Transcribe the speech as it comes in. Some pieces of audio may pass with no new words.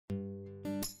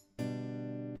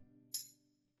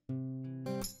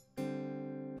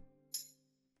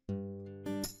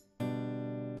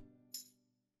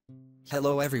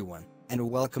Hello everyone,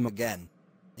 and welcome again.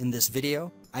 In this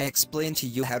video, I explain to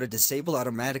you how to disable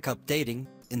automatic updating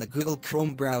in the Google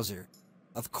Chrome browser.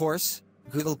 Of course,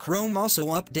 Google Chrome also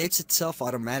updates itself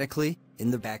automatically in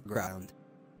the background.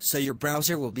 So your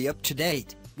browser will be up to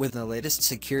date with the latest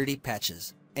security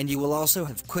patches, and you will also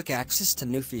have quick access to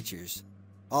new features.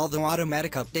 Although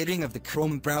automatic updating of the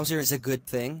Chrome browser is a good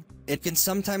thing, it can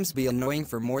sometimes be annoying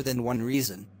for more than one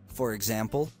reason. For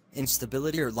example,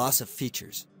 instability or loss of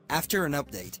features after an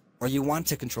update, or you want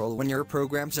to control when your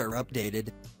programs are updated.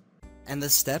 And the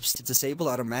steps to disable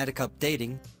automatic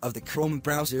updating of the Chrome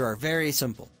browser are very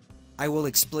simple. I will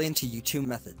explain to you two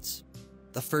methods.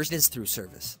 The first is through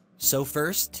service. So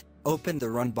first, open the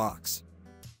run box.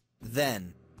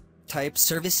 Then, type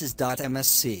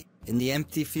services.msc in the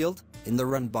empty field in the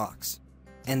run box,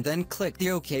 and then click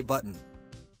the OK button.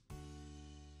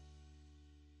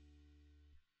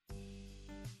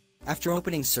 After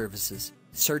opening services,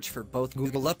 search for both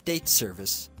Google Update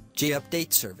Service,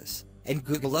 G-Update Service, and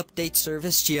Google Update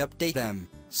Service G-Update M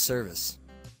service.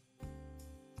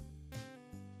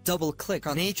 Double-click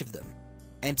on each of them,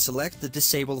 and select the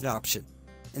disabled option,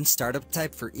 and startup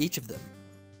type for each of them.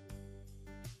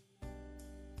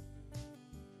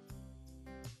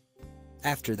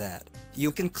 After that,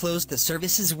 you can close the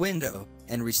services window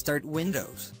and restart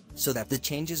Windows, so that the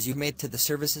changes you made to the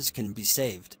services can be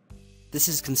saved. This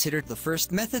is considered the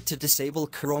first method to disable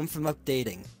Chrome from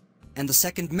updating, and the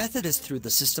second method is through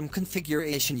the System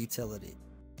Configuration utility.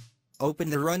 Open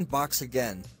the Run box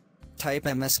again, type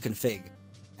msconfig,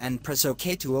 and press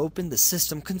OK to open the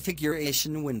System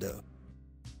Configuration window.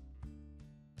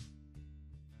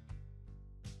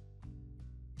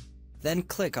 Then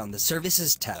click on the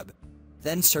Services tab.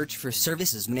 Then search for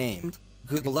services named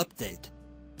Google Update,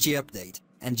 G-Update,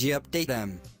 and G-Update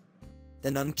M.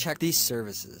 Then uncheck these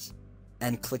services,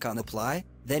 and click on Apply,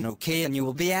 then OK, and you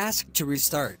will be asked to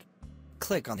restart.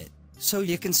 Click on it, so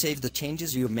you can save the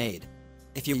changes you made.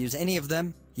 If you use any of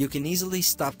them, you can easily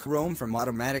stop Chrome from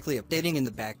automatically updating in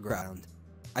the background.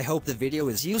 I hope the video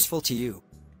is useful to you,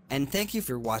 and thank you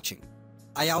for watching.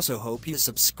 I also hope you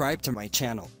subscribe to my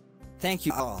channel. Thank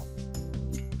you all.